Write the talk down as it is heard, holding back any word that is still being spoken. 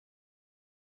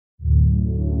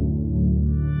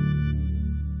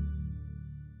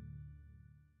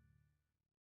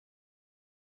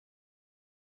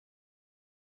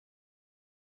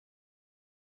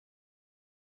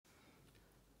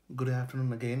Good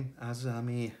afternoon again. As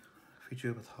हामी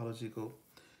pathology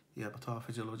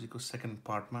pathophysiology को second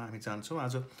part मा हामी जान्छौँ.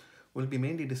 आज we'll be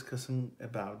mainly discussing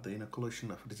about the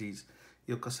inoculation of disease.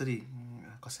 यो कसरी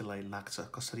कसैलाई लाग्छ,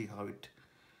 कसरी how it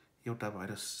एउटा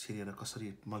भाइरस छिरेर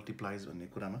कसरी multiplies भन्ने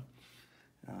कुरामा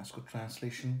यसको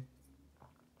translation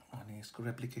अनि यसको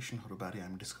replicationहरु बारे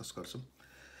हामी डिस्कस गर्छौँ.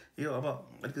 यो अब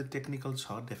अलिकति टेक्निकल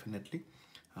छ definitely.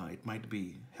 It might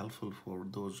be helpful for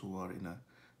those who are in a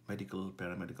medical,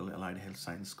 paramedical, allied health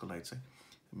science को लागि चाहिँ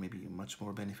maybe much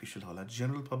more beneficial होला.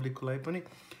 General public को लागि पनि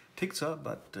ठिक छ,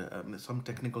 but some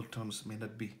technical terms may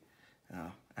not be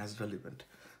as relevant.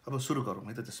 अब सुरु गरौँ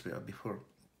है त त्यसपछि before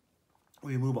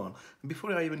we move on.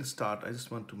 Before I even start, I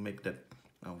just want to make that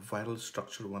viral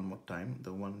structure one more time,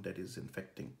 the one that is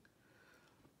infecting.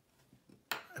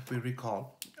 If we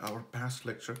recall our past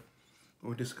lecture,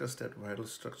 we discussed that viral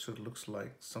structure looks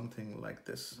like something like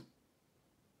this.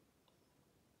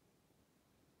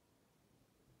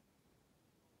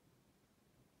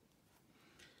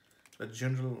 The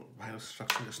general viral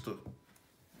structure is to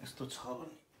छ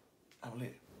भने हामीले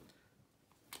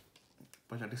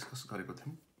पहिला discuss गरेको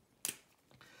थियौं.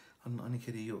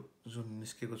 अनिखेरि यो जुन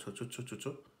निस्केको छ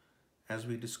चुच्चो as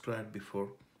we described before,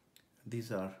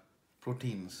 these are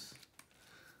proteins.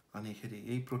 अनिखेरि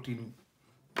यही प्रोटिन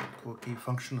को केही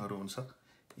फंक्सनहरु हुन्छ.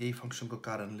 यही फंक्सनको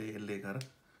कारणले यसले गरेर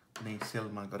कुनै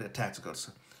सेलमा गएर अट्याच गर्छ.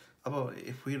 अब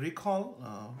if we recall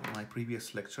my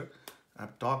previous lecture,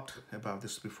 I've talked about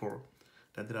this before,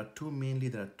 that there are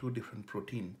two different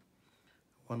protein.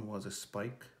 One was a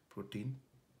spike protein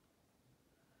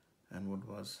and one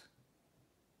was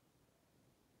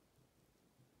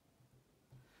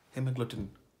hemagglutinin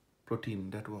protein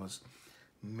that was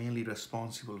mainly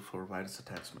responsible for virus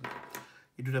attachment.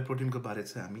 यो दुईटा प्रोटिनको बारे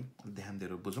चाहिँ हामी ध्यान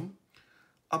दिएर बुझौं.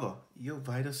 अब यो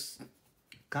virus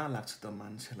कहाँ लाग्छ त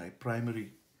मान्छेलाई?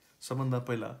 प्राइमरी सबभन्दा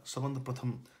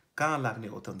प्रथम कहाँ लाग्ने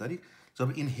हो त भन्दाखेरि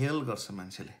जब इनहेल गर्छ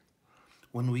मान्छेले.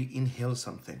 When we inhale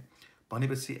something,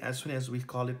 भनेपछि as soon as we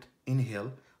call it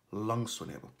inhale, lungs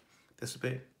हुने हो.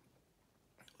 त्यसपछि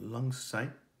lungs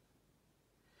चाहिँ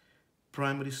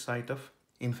primary site of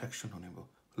infection हुने हो,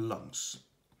 lungs.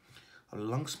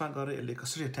 Lungs मा गएर यसले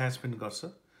कसरी attachment गर्छ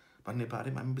भन्ने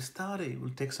बारेमा हामी बिस्तारै,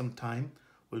 will take some time,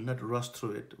 will not rush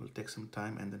through it, will take some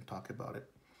time and then talk about it.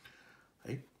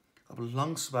 है, अब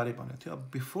lungs बारे भनेको थियो.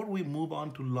 अब before we move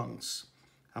on to lungs,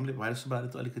 हामीले भाइरस बारे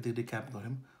त अलिकति रिक्याप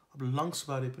गर्यौं. अब lungs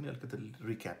बारे पनि अलिकति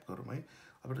रिक्याप गरौँ है.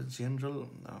 अब एउटा जनरल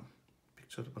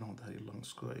पिक्चर बनाउँदाखेरि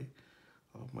lungs को है,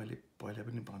 अब मैले पहिला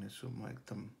पनि भनेछु म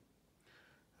एकदम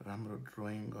राम्रो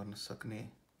ड्राइङ गर्न सक्ने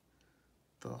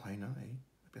त हैन है.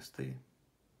 त्यस्तै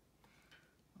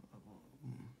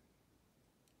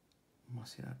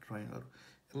मसिना ड्राइङहरु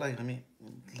यसलाई हामी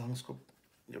lungs को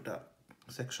एउटा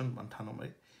सेक्सन भन्न ठानौं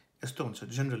है. यस्तो हुन्छ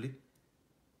generally,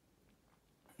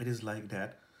 it is like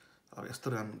that. अब यस्तो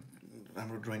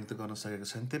राम्रो ड्राइङ त गर्न सकेको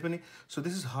छैन त्यही पनि. So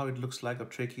this is how it looks like. A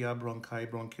trachea, bronchi,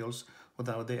 bronchioles,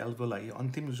 without the alveoli.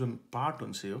 अन्तिम जुन पार्ट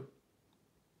हुन्छ यो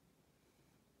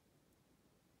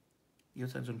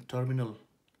चाहिँ जुन टर्मिनल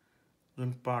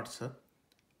जुन पार्ट छ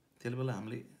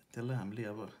त्यसलाई हामीले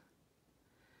अब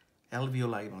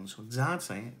alveoli भन्छौं. जहाँ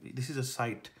चाहिँ this is a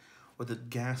site where the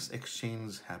gas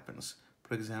exchange happens.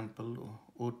 For example,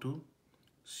 O2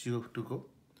 CO2 को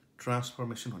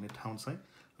ट्रान्सफर्मेसन हुने ठाउँ चाहिँ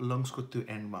lungs को त्यो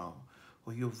एन्डमा हो.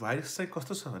 यो भाइरस चाहिँ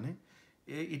कस्तो छ भने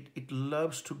it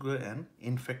loves to go and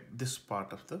infect this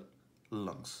part of the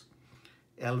lungs.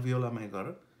 alveoli मा गएर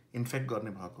इन्फेक्ट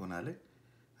गर्ने भएको हुनाले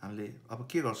हामीले अब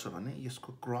के गर्छ भने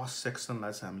यसको क्रस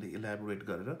सेक्सनलाई चाहिँ हामीले इलाबोरेट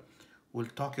गरेर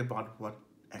we'll talk about what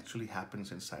actually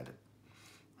happens inside it.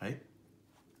 है,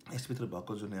 यसभित्र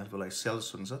भएको जुन alveoli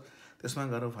cells हुन्छ त्यसमा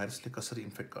गएर भाइरसले कसरी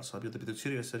इन्फेक्ट गर्छ. अब यो त भित्र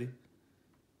छिर्यो यसरी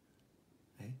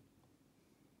है,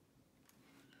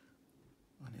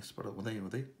 अनि यसबाट हुँदै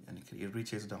हुँदै अनि it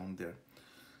reaches down there.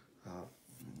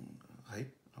 है,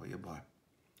 अब यो भयो.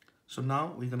 So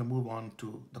now we're going to move on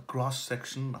to the cross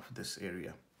section of this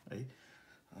area. है,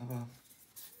 अब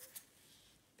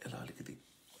यसलाई अलिकति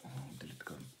डिलिट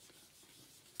गरौँ.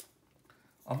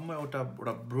 अब म एउटा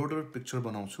ब्रोडर पिक्चर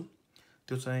बनाउँछु.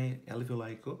 त्यो चाहिँ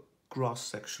alveoli को क्रस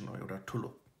सेक्सन हो, एउटा ठुलो.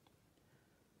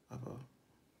 अब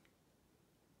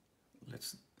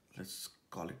let's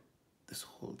call it this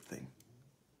whole thing.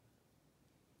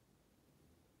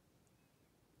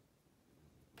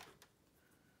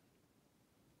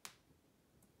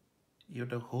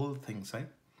 एउटा whole thing चाहिँ,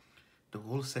 the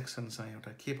whole section चाहिँ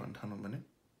एउटा के भन्न ठानौं भने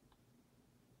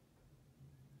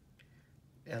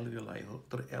alveoli हो.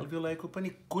 तर alveoli को पनि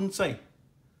कुन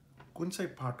चाहिँ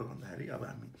पार्ट हो भन्दाखेरि अब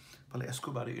हामी पहिला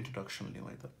यसको बारे इन्ट्रोडक्सन लियौं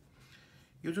है त.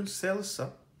 यो जुन सेल्स छ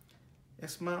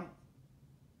यसमा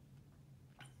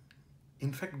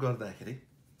इन्फेक्ट गर्दाखेरि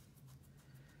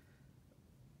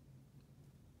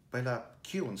पहिला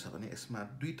के हुन्छ भने यसमा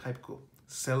दुई टाइपको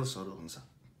सेल्सहरू हुन्छ।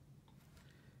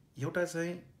 एउटा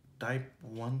चाहिँ टाइप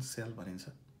 1 सेल भनिन्छ,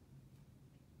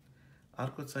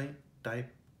 अर्को चाहिँ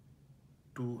टाइप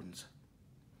 2 हुन्छ।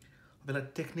 पहिला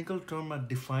टेक्निकल टर्ममा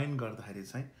डिफाइन गर्दाखेरि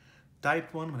चाहिँ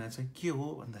टाइप 1 भने चाहिँ के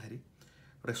हो भन्दाखेरि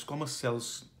एउटा स्क्वामस सेल्स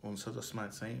हुन्छ जसमा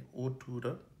चाहिँ O2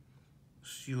 र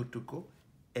CO2 को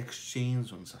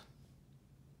एक्सचेन्ज हुन्छ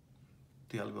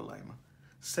त्यो एल्भियोलाईमा।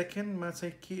 सेकेन्डमा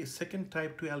चाहिँ के सेकेन्ड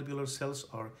टाइप 2 एल्भियोलर सेल्स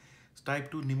और टाइप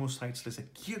 2 निमोसाइट्सले चाहिँ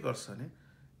के गर्छ भने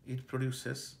इट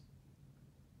प्रोड्युसेस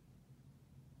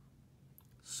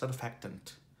सर्फेक्टेन्ट।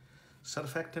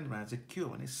 सर्फेक्टेन्ट भने चाहिँ के हो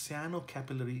भने सानो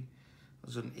क्यापिलरी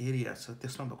जुन एरिया छ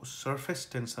त्यसमा भएको सर्फेस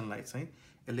टेन्सनलाई चाहिँ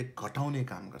यसले घटाउने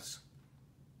काम गर्छ।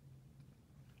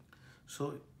 सो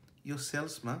यो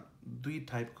सेल्समा दुई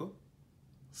टाइपको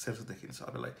सेल्स देखिन्छ।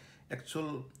 अब यसलाई एक्चुअल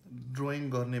ड्रइङ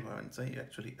गर्ने भयो भने चाहिँ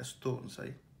एक्चुअली यस्तो हुन्छ है।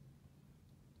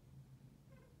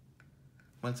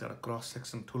 मैले चाहिँ एउटा क्रस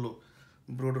सेक्सन ठुलो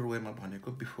ब्रोडर वेमा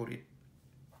भनेको before it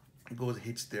goes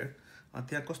hits there.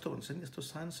 त्यहाँ कस्तो हुन्छ नि यस्तो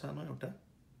सानो सानो एउटा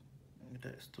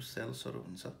यस्तो सेल्सहरू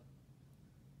हुन्छ।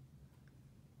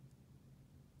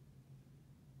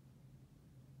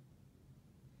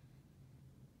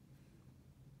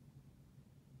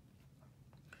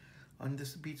 अनि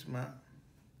त्यस बिचमा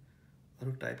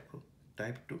अरू टाइपको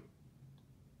टाइप 2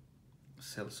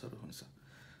 सेल्सहरू हुन्छ।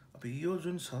 अब यो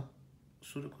जुन छ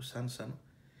सुरुको सानो सानो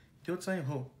त्यो चाहिँ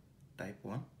हो टाइप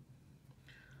 1।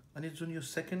 अनि जुन यो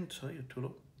सेकेन्ड छ यो ठुलो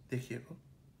देखिएको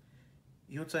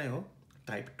यो चाहिँ हो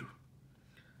टाइप 2।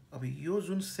 अब यो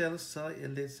जुन सेल्स छ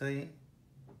यसले चाहिँ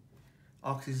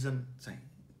अक्सिजन चाहिँ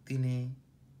दिने,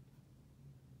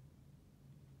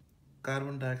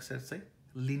 कार्बन डाइअक्साइड चाहिँ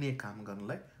लिने काम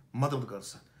गर्नलाई मद्दत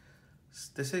गर्छ।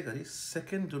 त्यसै गरी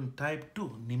सेकेन्ड जुन टाइप 2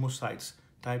 निमोसाइट्स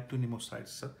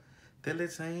छ त्यसले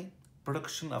चाहिँ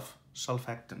प्रोडक्सन अफ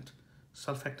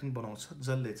सल्फेक्टेन्ट बनाउँछ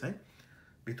जसले चाहिँ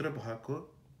भित्र भएको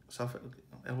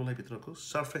एल्भियोलाई भित्रको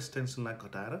सर्फेस टेन्सनलाई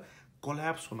घटाएर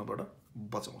कोल्याप्स हुनबाट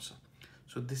बचाउँछ।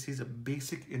 So this is a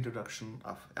basic introduction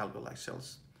of एल्भियोलाई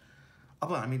sales.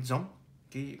 अब हामी जाउँ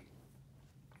कि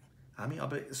हामी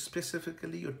अब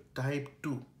स्पेसिफिकली यो टाइप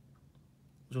 2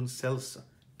 जुन सेल्स छ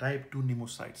टाइप 2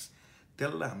 निमोसाइट्स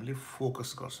त्यसलाई हामीले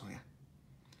फोकस गर्छौँ। यहाँ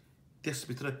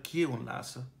त्यसभित्र के हुन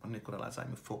लाग्छ भन्ने कुरालाई चाहिँ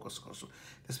हामी फोकस गर्छौँ।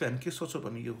 त्यसपछि हामी के सोच्छौँ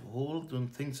भने यो होल जुन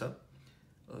थिङ छ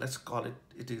let's call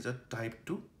it is a type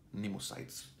 2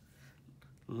 निमोसाइट्स।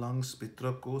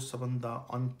 लङ्सभित्रको सबभन्दा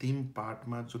अन्तिम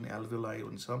पार्टमा जुन एल्भियोलाई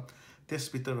हुन्छ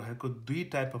त्यसभित्र रहेको दुई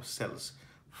type of cells.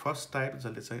 First type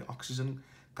जसले चाहिँ अक्सिजन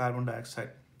कार्बन डाइअक्साइड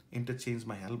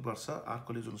इन्टरचेन्जमा हेल्प गर्छ,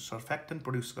 अर्कोले जुन सर्फेक्टेन्ट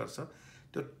प्रड्युस गर्छ।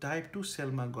 त्यो टाइप 2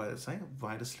 सेलमा गएर चाहिँ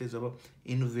भाइरसले जब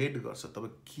इन्भेड गर्छ तब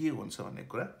के हुन्छ भन्ने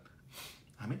कुरा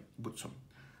हामी बुझ्छौँ।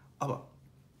 अब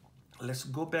let's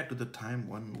go back to the time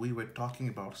when we were talking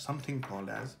about something called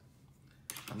as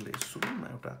हामीले सुरुमा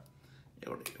एउटा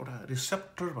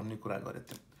रिसेप्टर भन्ने कुरा गरेको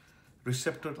थियौँ।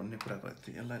 रिसेप्टर भन्ने कुरा गरेको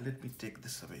थियौँ। यसलाई let me take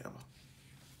this away. अब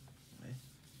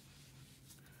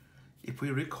if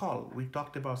we recall we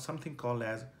talked about something called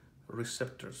as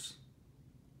receptors.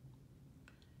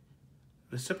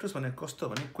 Receptors भने कस्तो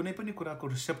भने कुनै पनि कुराको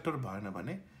रिसेप्टर भएन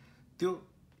भने त्यो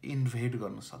इन्भेड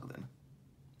गर्न सक्दैन।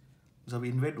 जब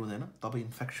इन्भेड हुँदैन तब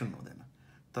इन्फेक्सन हुँदैन।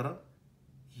 तर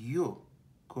यो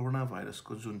कोरोना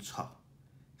भाइरसको जुन छ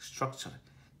स्ट्रक्चर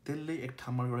त्यसले एक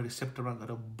ठाउँमा एउटा रिसेप्टरमा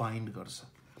गएर बाइन्ड गर्छ।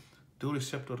 त्यो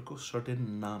रिसेप्टरको सर्टेन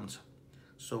नाम छ।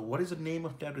 So what is the name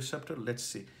of that receptor? Let's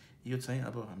see. यो चाहिँ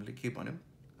अब हामीले के भन्यौँ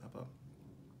अब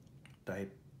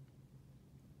टाइप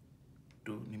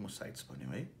 2 निमोसाइट्स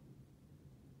भन्यौँ है।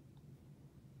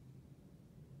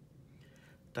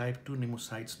 टाइप 2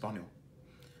 निमोसाइट्स भन्यौँ।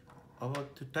 अब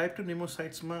त्यो टाइप 2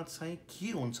 निमोसाइट्समा चाहिँ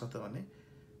के हुन्छ त भने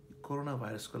कोरोना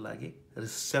भाइरसको लागि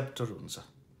रिसेप्टर हुन्छ।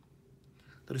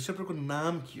 त्यो रिसेप्टरको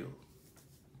नाम के हो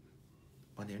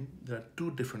भने देयर आर 2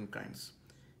 डिफ्रेन्ट काइन्ड्स।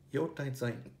 एउटा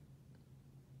चाहिँ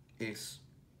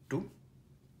ACE2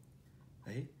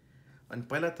 है। अनि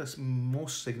पहिला त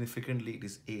most significantly it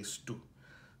is ACE2।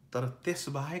 तर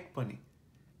त्यसबाहेक पनि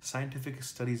scientific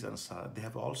studies अनुसार they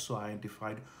have also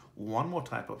identified one more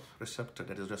type of receptor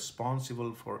that is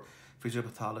responsible for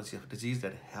physiopathology of disease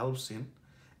that helps in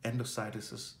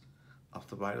endocytosis of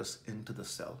the virus into the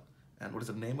cell. And what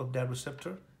is the name of that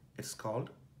receptor? It's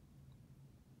called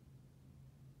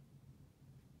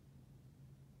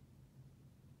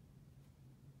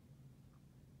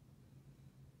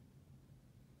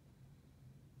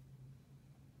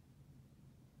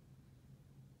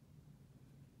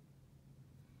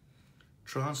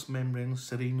transmembrane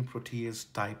serine protease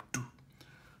type 2.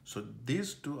 So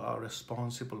these two are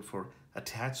responsible for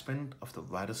attachment of the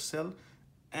virus cell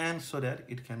and so that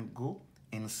it can go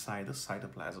inside the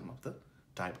cytoplasm of the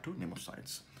type 2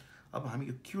 pneumocytes. अब हामी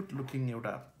यो cute looking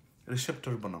एउटा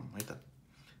receptor बनाऊँ है त.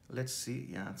 Let's see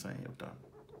यहाँ चाहिँ एउटा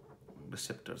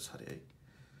रिसेप्टर छ अरे है.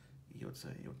 यो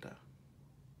चाहिँ एउटा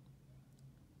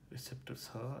रिसेप्टर छ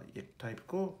एक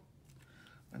टाइपको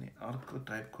अनि अर्को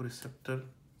टाइपको रिसेप्टर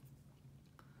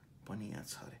पनि यहाँ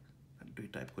छ अरे. दुई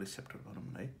टाइपको रिसेप्टर भनौँ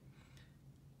न है.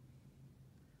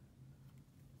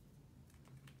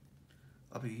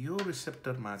 अब यो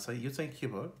रिसेप्टरमा चाहिँ यो चाहिँ के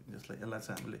भयो जसलाई यसलाई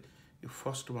चाहिँ हामीले यो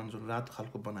फर्स्ट वान जुन रातो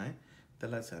खालको बनाए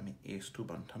त्यसलाई चाहिँ हामी ACE2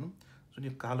 भन्छौँ. जुन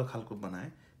यो कालो खालको बनाए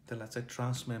त्यसलाई चाहिँ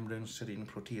ट्रान्समेम्ब्रेन सेरिन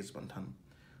प्रोटिएज भन्छौँ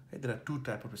है. There are to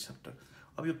type of receptor.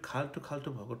 अब यो खाल्टो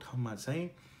खाल्टो भएको ठाउँमा चाहिँ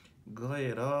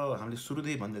गएर हामीले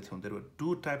सुरुदेखि भन्दै थियौँ there were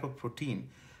to type of protein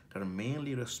that are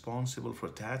mainly responsible for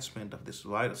attachment of this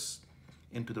virus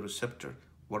into the receptor.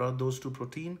 What are those two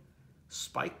protein?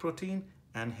 Spike protein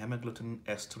and hemagglutinin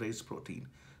esterase protein.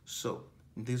 So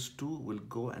these two will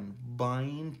go and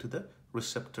bind to the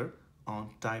receptor on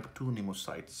type 2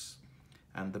 pneumocytes.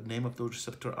 And the name of those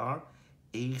receptors are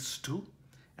ACE2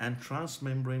 and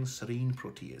transmembrane serine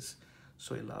protease.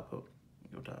 So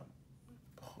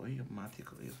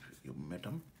यो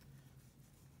मेटम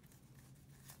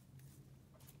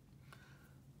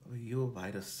यो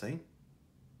virus चाहिँ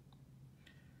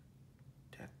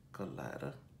ठ्याक्क लाएर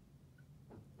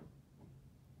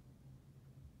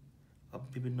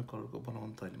अब विभिन्न कलरको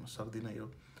बनाउन त म सक्दिनँ. यो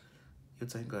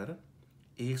चाहिँ गएर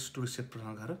ACE2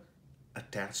 रिसेप्टरमा गएर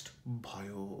अट्याच्ड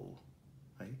भयो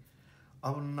है.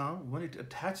 अब now when it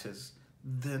attaches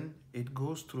then it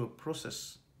goes through a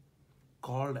process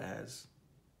called as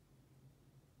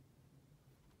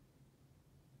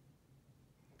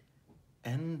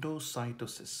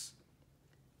endocytosis.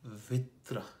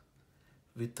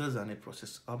 भित्र जाने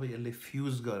प्रोसेस. अब यसले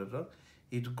फ्युज गरेर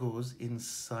it goes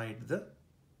inside the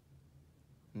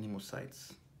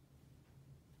pneumocytes.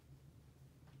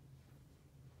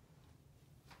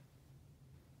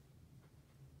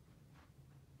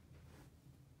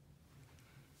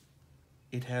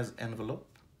 It has envelope,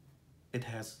 it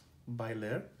has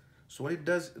bilayer. So what it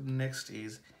does next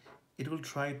is it will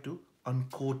try to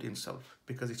uncoat itself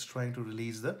because it's trying to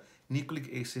release the nucleic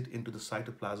acid into the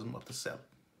cytoplasm of the cell.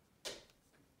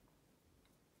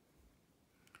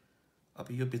 अब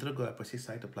यो भित्र गएपछि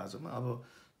साइटोप्लाज्ममा अब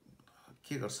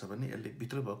के गर्छ भने यसले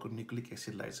भित्र भएको न्युक्लिक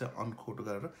एसिडलाई चाहिँ अनकोट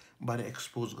गरेर बाहिर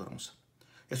एक्सपोज गराउँछ.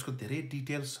 यसको धेरै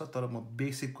डिटेल्स छ तर म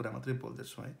बेसिक कुरा मात्रै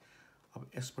बोल्दैछु है. अब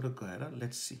यसबाट गएर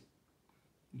लेट्स सी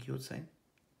यो चाहिँ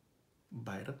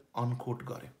बाहिर अनकोट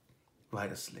गर्यो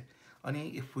भाइरसले. अनि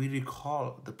if we recall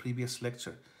the previous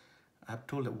lecture, I have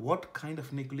told you what kind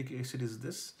of nucleic acid is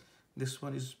this. This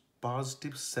one is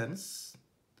positive sense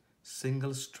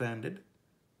single-stranded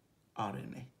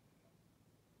RNA.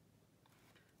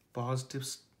 Positive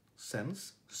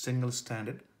sense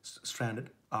single-stranded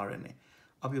RNA.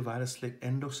 अब यो भाइरसले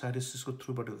एन्डोसाइटोसिसको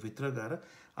थ्रुबाट भित्र गएर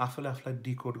आफूलाई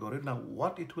डिकोड गर्यो. Now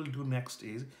what it will do next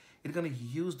is it's going to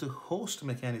use the host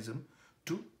mechanism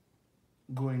to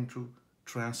go into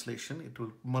translation. It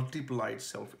will multiply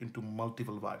itself into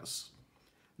multiple virus.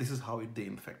 This is how they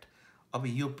infect. अब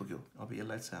यो पुग्यो. अब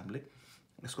यसलाई चाहिँ हामीले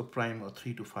यसको prime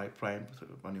 3 to 5 prime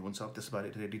भन्ने हुन्छ. अब त्यसबारे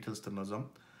धेरै डिटेल्स त नजाउँ.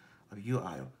 अब यो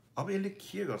आयो. अब यसले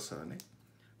के गर्छ भने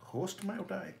होस्टमा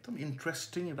एउटा एकदम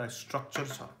इन्ट्रेस्टिङ एउटा स्ट्रक्चर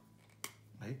छ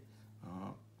है.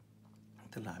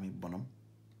 त्यसलाई हामी बनाऊँ.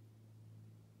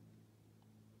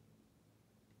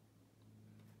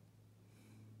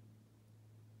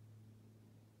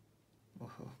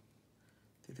 ओहो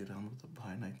त्यति राम्रो त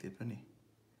भएन है. त्यही पनि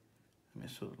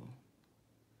यसो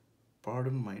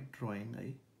पार्डन माई ड्रइङ है.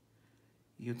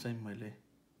 यो चाहिँ मैले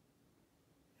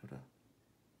एउटा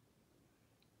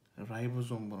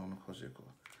राइबोसोम बनाउन खोजेको.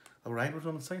 अब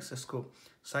राइबोसोम चाहिँ यसको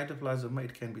साइटोप्लाज्ममा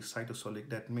it can be cytosolic.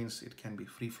 That means it can be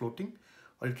free floating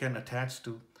or it can attach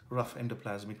to rough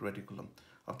endoplasmic reticulum.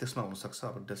 अब त्यसमा हुनसक्छ.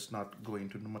 अब does not go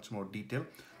into much more detail.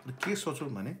 के सोचौँ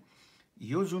भने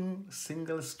यो जुन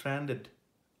सिंगल स्ट्रान्डेड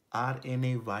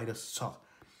RNA भाइरस छ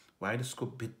भाइरसको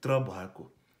भित्र भएको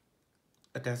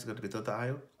अट्याच गरेर भित्र त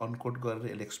आयो अनकोड गरेर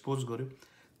यसले एक्सपोज गर्यो.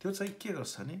 त्यो चाहिँ के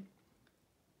गर्छ भने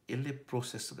यसले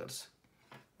प्रोसेस गर्छ.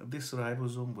 This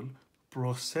ribosome will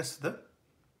process the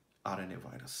RNA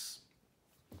virus.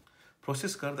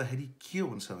 Process गर्दाखेरि के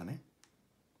हुन्छ भने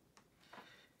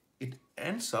it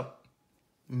ends up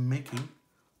making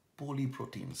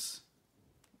polyproteins.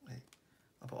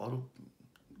 अब अरु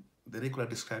धेरै कुरा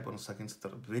डिस्क्राइब गर्न सकिन्छ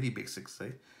तर भेरी बेसिक्स है.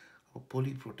 अब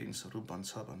पोलिप्रोटिन्सहरु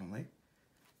भन्छ भनौं है.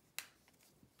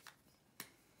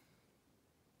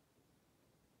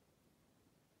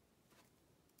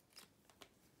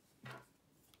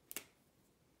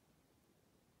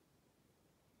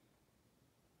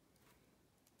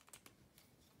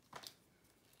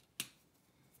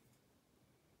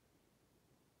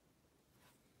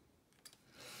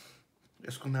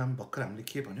 यसको नाम भर्खर हामीले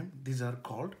के भन्यौं, दिज आर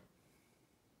कल्ड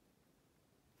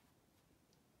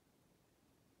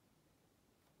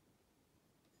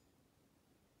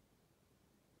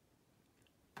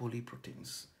पोलिप्रोटिन्स।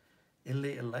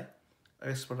 यसलाई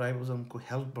एज पर राइबोसोमको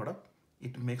हेल्पबाट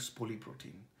इट मेक्स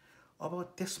पोलिप्रोटिन। अब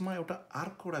त्यसमा एउटा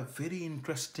अर्को एउटा भेरी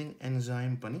इन्ट्रेस्टिङ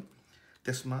एन्जाइम पनि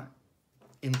त्यसमा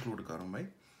इन्क्लुड गरौँ है।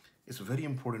 It's very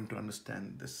important to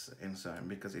understand this enzyme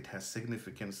because it has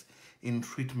significance in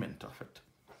treatment of it.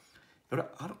 एउटा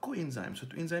अर्को एन्जाइम छ,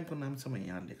 त्यो एन्जाइमको नाम चाहिँ म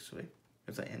यहाँ लेख्छु है,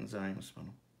 यो चाहिँ एन्जाइम्स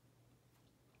भनौँ।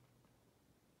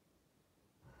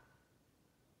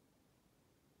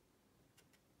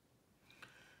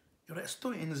 एउटा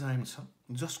यस्तो एन्जाइम छ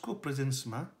जसको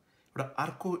प्रेजेन्समा एउटा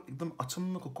अर्को एकदम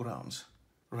अचम्मको कुरा हुन्छ।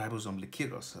 राइबोसोमले के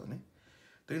गर्छ भने,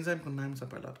 त्यो एन्जाइमको नाम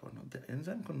चाहिँ पहिला पढ्नु। त्यो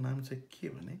एन्जाइमको नाम चाहिँ के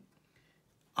भने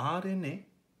आरएनए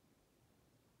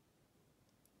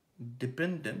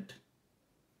डिपेन्डेन्ट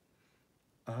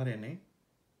आरएनए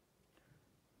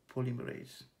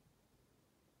पोलिमरेज।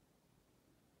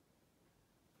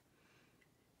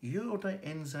 यो एउटा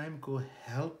एन्जाइमको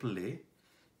हेल्पले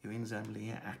यो एन्जाइमले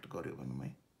यहाँ एक्ट गर्यो भनौँ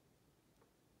है,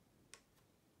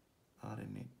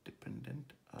 RNA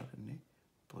dependent RNA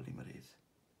polymerase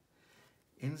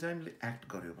एन्जाइमले act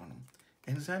गर्यो भनौँ।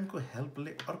 एन्जाइमको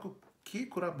हेल्पले अर्को के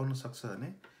कुरा बन्न सक्छ भने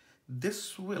this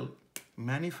will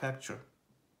manufacture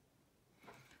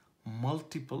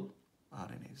multiple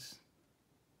RNase.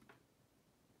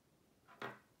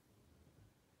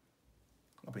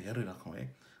 अब हेरिराखौँ है।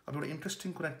 अब एउटा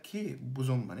इन्ट्रेस्टिङ कुरा के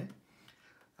बुझौँ भने,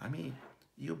 हामी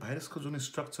यो भाइरसको जुन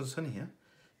स्ट्रक्चर छ नि, यहाँ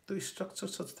त्यो स्ट्रक्चर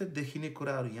जस्तै देखिने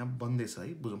कुराहरू यहाँ बन्दैछ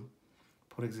है, बुझौँ।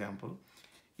 फर इक्जाम्पल,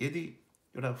 यदि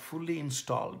एउटा फुल्ली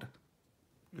इन्स्टल्ड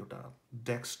एउटा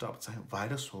डेस्कटप चाहिँ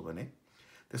भाइरस हो भने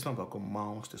त्यसमा भएको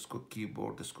माउस, त्यसको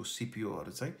किबोर्ड, त्यसको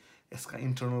सिपिओहरू चाहिँ यसका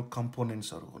इन्टर्नल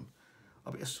कम्पोनेन्ट्सहरू हुन्।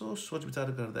 अब यसो सोच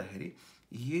विचार गर्दाखेरि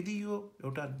यदि यो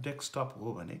एउटा डेस्कटप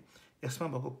हो भने यसमा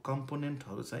भएको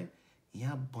कम्पोनेन्टहरू चाहिँ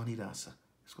यहाँ बनिरहेछ,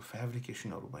 यसको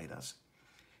फेब्रिकेसनहरू भइरहेछ।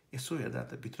 यसो हेर्दा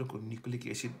त भित्रको न्युक्लिक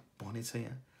एसिड बनेछ,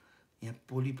 यहाँ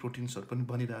पोलिप्रोटिन्सहरू पनि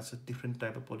बनिरहेछ, डिफ्रेन्ट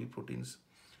टाइप अफ पोलिप्रोटिन्स।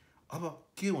 अब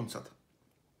के हुन्छ त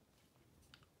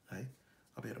है,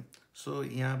 अब हेरौँ। सो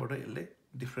यहाँबाट यसले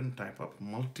डिफ्रेन्ट टाइप अफ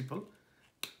मल्टिपल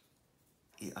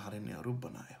आरएनएहरू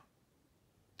बनायो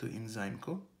त्यो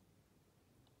इन्जाइमको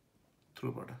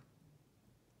थ्रुबाट।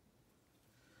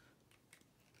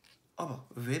 अब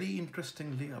भेरी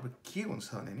इन्ट्रेस्टिङली अब के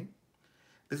हुन्छ भने नि,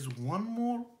 there's one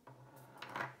more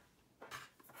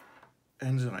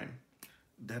enzyme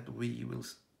that we will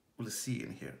see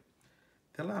in here.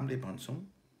 त्यसलाई हामीले भन्छौँ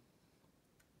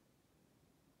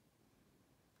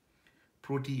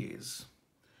प्रोटिएज।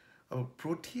 अब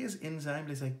प्रोटिएज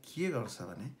एन्जाइमले चाहिँ के गर्छ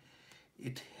भने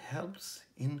it helps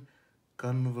in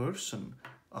conversion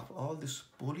of all these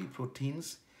polyproteins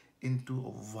into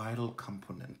a viral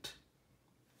component.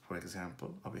 For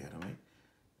example, अब हेरौँ है,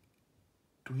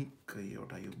 ट्विकै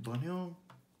एउटा यो बन्यो,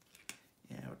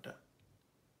 यहाँ एउटा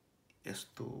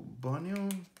यस्तो बन्यो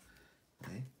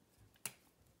है,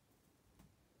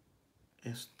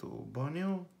 यस्तो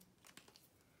बन्यो,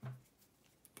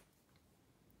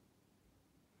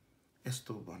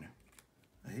 यस्तो बन्यो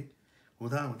है।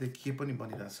 हुँदाहुँदै के पनि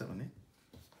बनिरहेछ भने,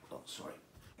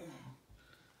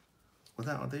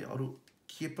 हुँदाहुँदै अरू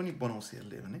के पनि बनाउँछ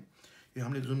यसले भने, यो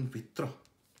हामीले जुन भित्र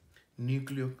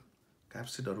न्युक्लियो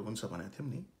क्याप्सिडहरू हुन्छ भनेको थियौँ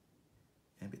नि,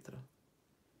 यहाँभित्र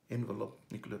एन्भलप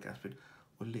न्युक्लियो क्याप्सिड,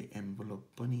 उसले एन्भलप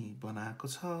पनि बनाएको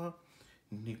छ,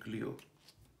 न्युक्लियो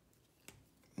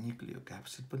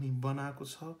क्याप्सिड पनि बनाएको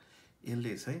छ।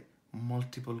 यसले चाहिँ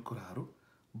मल्टिपल कुराहरू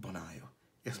बनायो।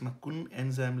 यसमा कुन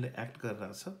एन्जाइमले एक्ट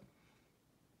गरिरहेछ,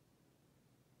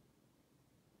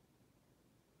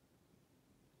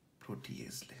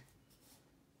 प्रोटिएजले।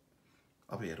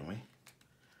 अब हेरौँ है,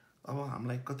 अब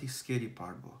हामीलाई कति स्केरी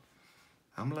पार्ट भयो।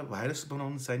 हामीलाई भाइरस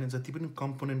बनाउन चाहिने जति पनि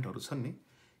कम्पोनेन्टहरू छन् नि,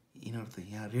 यिनीहरू त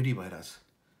यहाँ रेडी भइरहेछ।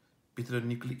 भित्र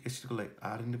न्युक्लिक एसिडको लागि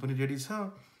आरएनए पनि रेडी छ,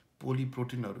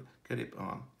 पोलिप्रोटिनहरू के अरे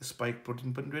स्पाइक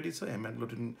प्रोटिन पनि रेडी छ,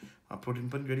 हेमाग्लुटिन प्रोटिन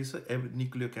पनि रेडी छ,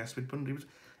 न्युक्लियो क्यास्पिड पनि रेडी छ।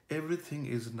 Everything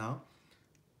is now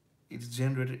it's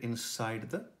generated inside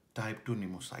the type 2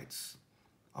 निमोसाइट्स।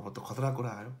 अब त खतरा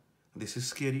कुरा आयो, दिस इज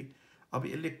स्केरी। अब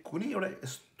यसले कुनै एउटा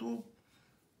यस्तो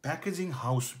प्याकेजिङ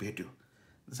हाउस भेट्यो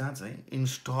जहाँ चाहिँ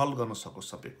इन्स्टल गर्न सकोस्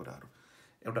सबै कुराहरू।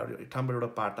 एउटा ठाउँबाट एउटा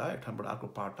पार्ट आयो, ठाउँबाट अर्को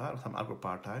पार्ट आयो, अर्को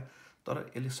पार्ट आयो,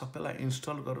 तर यसले सबैलाई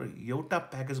इन्स्टल गरेर एउटा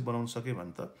प्याकेज बनाउन सक्यो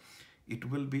भने त it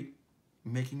will be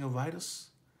making a virus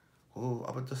हो।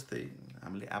 अब जस्तै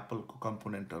हामीले एप्पलको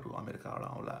कम्पोनेन्टहरू अमेरिकाबाट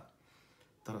आउला,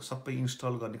 तर सबै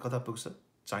इन्स्टल गर्ने कता पुग्छ,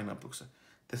 चाइना पुग्छ।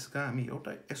 त्यसका हामी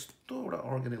एउटा यस्तो एउटा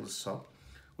अर्गेनिजम छ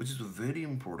विच इज भेरी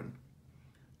इम्पोर्टेन्ट,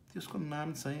 त्यसको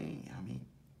नाम चाहिँ हामी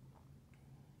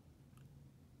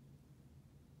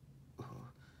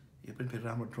यो पनि फेरि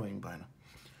राम्रो ड्रइङ भएन।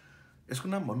 यसको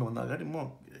नाम भन्नुभन्दा अगाडि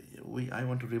आई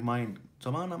वान्ट टु रिमाइन्ड,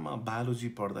 जमानामा बायोलोजी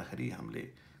पढ्दाखेरि हामीले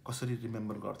कसरी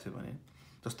रिमेम्बर गर्थ्यो भने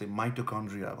जस्तै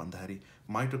माइटोकन्ड्रिया भन्दाखेरि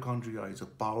mitochondria is a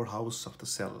power house of the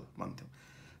sale भन्थ्यौँ।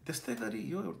 त्यस्तै गरी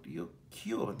यो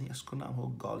के हो भने यसको नाम हो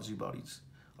गल्जी बडिज,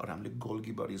 अरू हामीले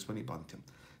गोल्गी बडिज पनि भन्थ्यौँ।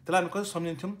 त्यसलाई हामी कसरी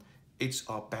सम्झिन्थ्यौँ? It's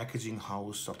a packaging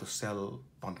house of the sale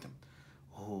भन्थ्यौँ।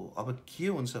 हो, अब के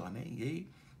हुन्छ भने यही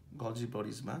गल्जी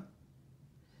बडिजमा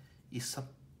यी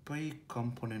सबै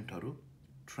कम्पोनेन्टहरू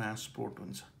ट्रान्सपोर्ट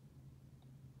हुन्छ।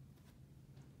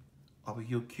 अब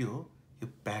यो के हो? यो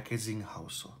प्याकेजिङ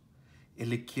हाउस हो।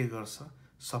 यसले के गर्छ?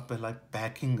 सबैलाई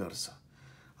प्याकिङ गर्छ।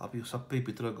 अब यो सबै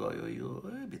भित्र गयो, यो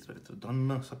भित्र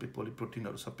धन्न सबै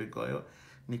पोलिप्रोटिनहरू सबै गयो,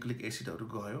 न्युक्लिक एसिडहरू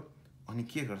गयो, अनि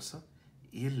के गर्छ?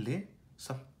 यसले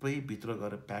सबै भित्र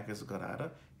गएर प्याकेज गराएर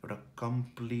एउटा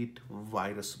कम्प्लिट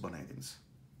भाइरस बनाइदिन्छ।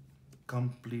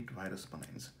 कम्प्लिट भाइरस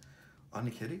बनाइदिन्छ।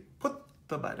 अनिखेरि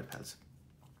फुत्त बाहिर फाल्छ।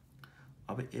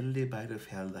 अब यसले बाहिर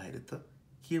फाल्दाखेरि त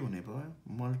के हुने भयो?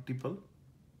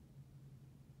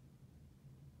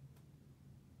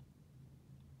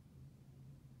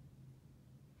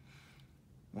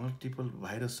 मल्टिपल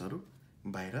भाइरसहरू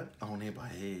बाहिर आउने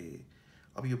भए।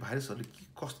 अब यो भाइरसहरूले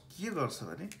के गर्छ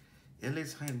भने यसले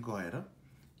चाहिँ गएर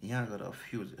यहाँ गएर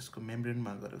फ्युज, यसको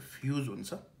मेम्ब्रेनमा गएर फ्युज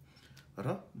हुन्छ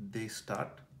र they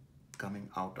start coming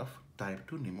out of type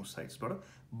 2 निमोसाइट्सबाट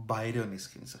बाहिर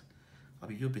निस्किन्छ।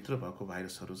 अब यो भित्र भएको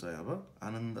भाइरसहरू चाहिँ अब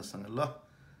आनन्दसँग ल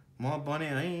म बने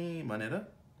है भनेर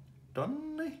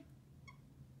टन्नै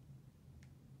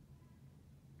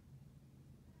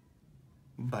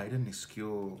बाहिर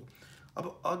निस्क्यो।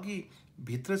 अब अघि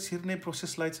भित्र छिर्ने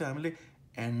प्रोसेसलाई चाहिँ हामीले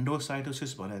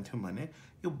एन्डोसाइटोसिस भनेको थियौँ भने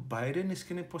यो बाहिर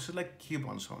निस्किने प्रोसेसलाई के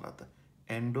भन्छौँ होला त?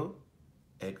 Endo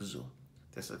exo.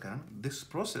 त्यसै कारण this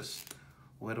process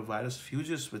where a virus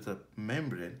fuses with a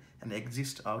membrane and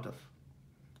exists out of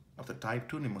the type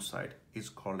 2 pneumocyte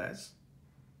is called as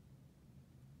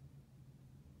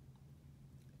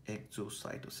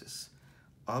exocytosis.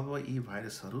 अब यी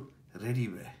भाइरसहरू रेडी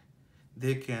भए,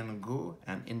 they can go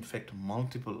and infect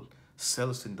multiple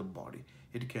cells in the body.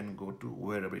 It can go to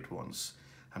wherever it wants.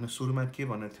 हामी सुरुमा के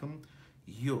भनेको थियौँ?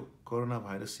 यो corona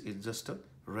virus is just a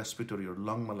respiratory और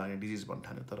लङमा लाग्ने डिजिज भन्नु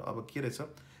थाल्यो। तर अब के रहेछ?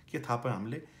 के थाहा पायो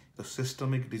हामीले? The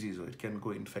systemic disease हो। It can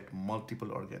go infect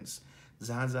multiple organs.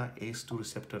 जहाँ ACE2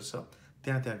 रिसेप्टर छ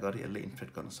त्यहाँ गएर यसले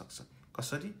इन्फेक्ट गर्न सक्छ।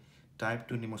 कसरी? टाइप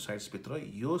 2 निमोसाइट्स भित्र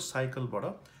यो साइकलबाट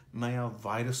नयाँ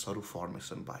भाइरसहरू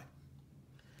फर्मेसन भयो।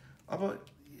 अब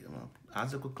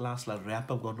आजको क्लासलाई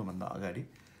ऱ्यापअप गर्नुभन्दा अगाडि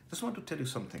just want to tell you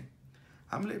something.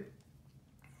 हामीले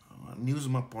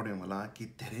न्युजमा पढ्यौँ होला कि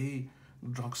धेरै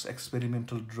ड्रग्स,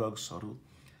 एक्सपेरिमेन्टल ड्रग्सहरू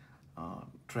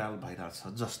ट्रायल भइरहेको छ,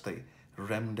 जस्तै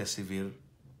रेमडेसिभिर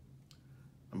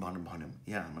भन्यौँ,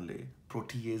 या हामीले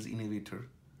प्रोटिएज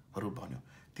इनिभिटरहरू भन्यौँ।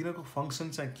 तिनीहरूको फङ्सन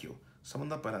चाहिँ के हो?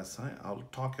 सबभन्दा पहिला चाहिँ I will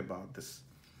talk about this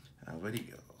very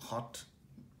hot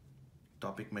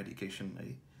topic medication है।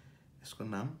 यसको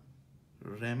नाम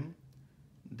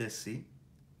रेमडेसिभिर।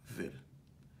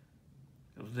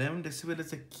 रेमडेसिभिरले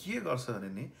चाहिँ के गर्छ भने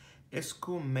नि,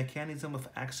 यसको मेकानिजम अफ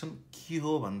एक्सन के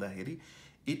हो भन्दाखेरि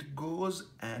it goes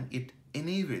and it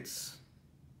इनिभिट्स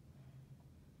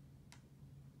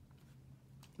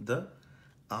the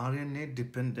RNA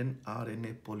dependent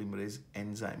RNA polymerase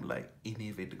एन्जाइमलाई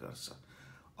इनिभिट गर्छ।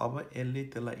 अब यसले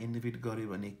त्यसलाई इनिभिट गर्यो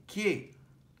भने के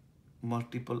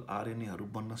मल्टिपल आरएनएहरू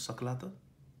बन्न सक्ला त?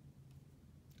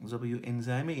 जब यो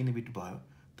एन्जाइमै इनिभिट भयो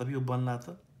तब यो बन्ला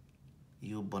त?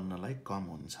 यो बन्नलाई कम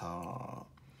हुन्छ।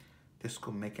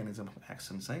 त्यसको मेकानिजम अफ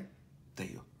एक्सन चाहिँ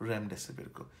त्यही हो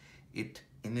रेमडेसिभिरको। It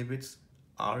इनिभिट्स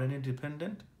RNA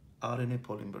dependent RNA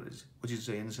polymerase, which is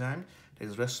the enzyme that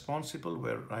is responsible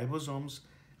where ribosomes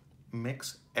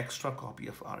makes extra copy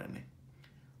of RNA.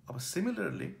 अब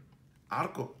सिमिलरली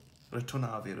अर्को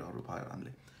रिटोनाभिरहरू भयो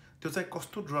हामीले, त्यो चाहिँ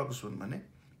कस्तो ड्रग्स हुन् भने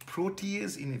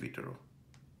प्रोटिएज इनिभिटर हो।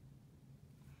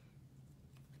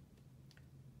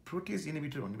 प्रोटिएज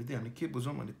इनिभिटर भन्ने बित्तिकै हामीले के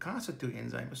बुझौँ भने कहाँ छ त्यो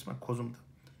एन्जाइम, यसमा खोजौँ त।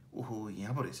 ओहो,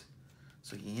 यहाँ पो रहेछ।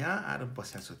 सो यहाँ आएर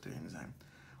बसेको छ त्यो एन्जाइम।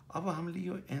 अब हामीले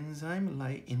यो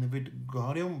एन्जाइमलाई इनिभिट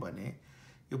गऱ्यौँ भने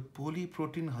यो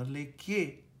पोलिप्रोटिनहरूले के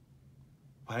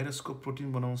भाइरसको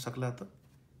प्रोटिन बनाउन सक्ला त?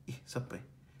 सबै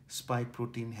स्पाइक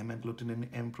प्रोटिन, हेमोग्लुटिन,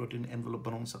 एम प्रोटिन एन्भेलोप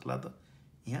बनाउन सक्ला त?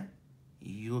 यहाँ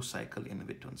यो साइकल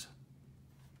इनिभिट हुन्छ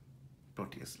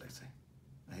प्रोटिएसलाई चाहिँ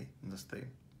है, जस्तै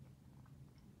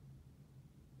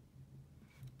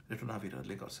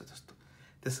रिटोनाभिरहरूले गर्छ जस्तो।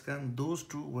 त्यसकारण those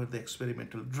to were the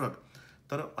experimental drug.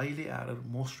 तर अहिले आएर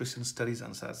मोस्ट रिसेन्ट स्टडिज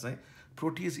अनुसार चाहिँ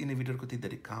Protease inhibitor को त्यति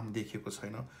धेरै काम देखिएको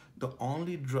छैन. The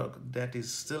only drug that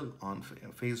is still on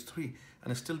phase 3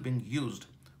 and is still being used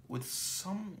with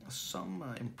some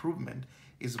improvement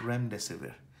is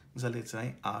remdesivir, जसले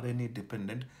चाहिँ RNA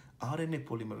dependent RNA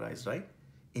polymerized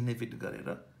inhibit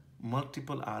गरेर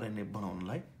multiple RNA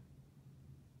बनाउनलाई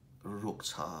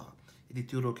रोक्छ. यदि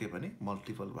त्यो रोक्यो भने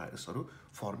मल्टिपल भाइरसहरू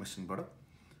फर्मेसनबाट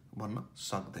बन्न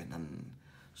सक्दैनन्.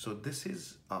 So this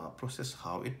is a process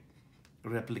how it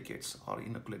replicates or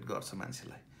inoculate गर्छ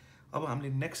मान्छेलाई. अब हामीले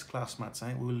next क्लासमा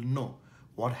चाहिँ we will know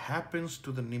what happens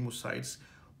to the pneumocytes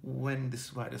when this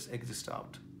virus exists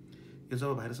out. यो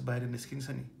जब भाइरस बाहिर निस्किन्छ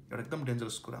नि एउटा एकदम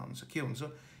डेन्जरस कुरा हुन्छ. के हुन्छ?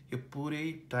 यो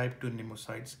पुरै टाइप 2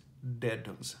 pneumocytes डेड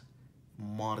हुन्छ,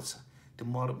 मर्छ. त्यो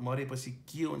मरेपछि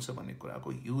के हुन्छ भन्ने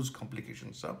कुराको ह्युज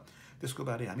कम्प्लिकेसन्स छ. त्यसको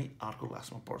बारे हामी अर्को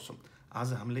क्लासमा पढ्छौँ.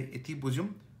 आज हामीले यति बुझ्यौँ.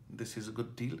 This is a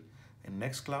good deal. In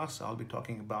next class, I'll be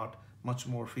talking about much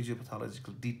more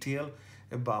physiopathological detail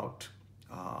about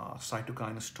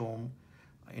cytokine storm,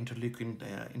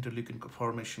 interleukin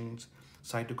formations,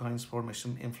 cytokines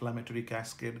formation, inflammatory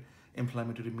cascade,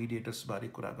 inflammatory mediators बारे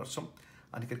कुरा गर्छौँ.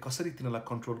 अनि कसरी तिनीलाई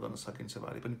कन्ट्रोल गर्न सकिन्छ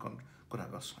बारे पनि कुरा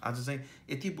गर्छौँ. आज चाहिँ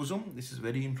यति बुझौँ. This is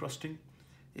very interesting.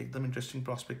 एकदम इन्ट्रेस्टिङ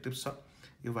पर्सपेक्टिभ छ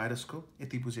यो भाइरसको.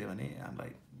 यति बुझ्यो भने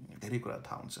हामीलाई धेरै कुरा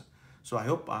थाहा हुन्छ. So I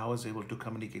hope I was able to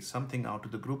communicate something out to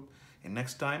the group. In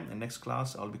next time, in next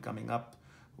class, I'll be coming up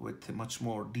with much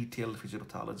more detailed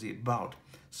physiopathology about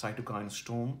cytokine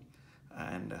storm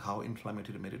and how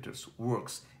inflammatory mediators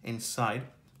works inside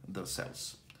the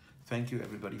cells. Thank you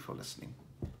everybody for listening.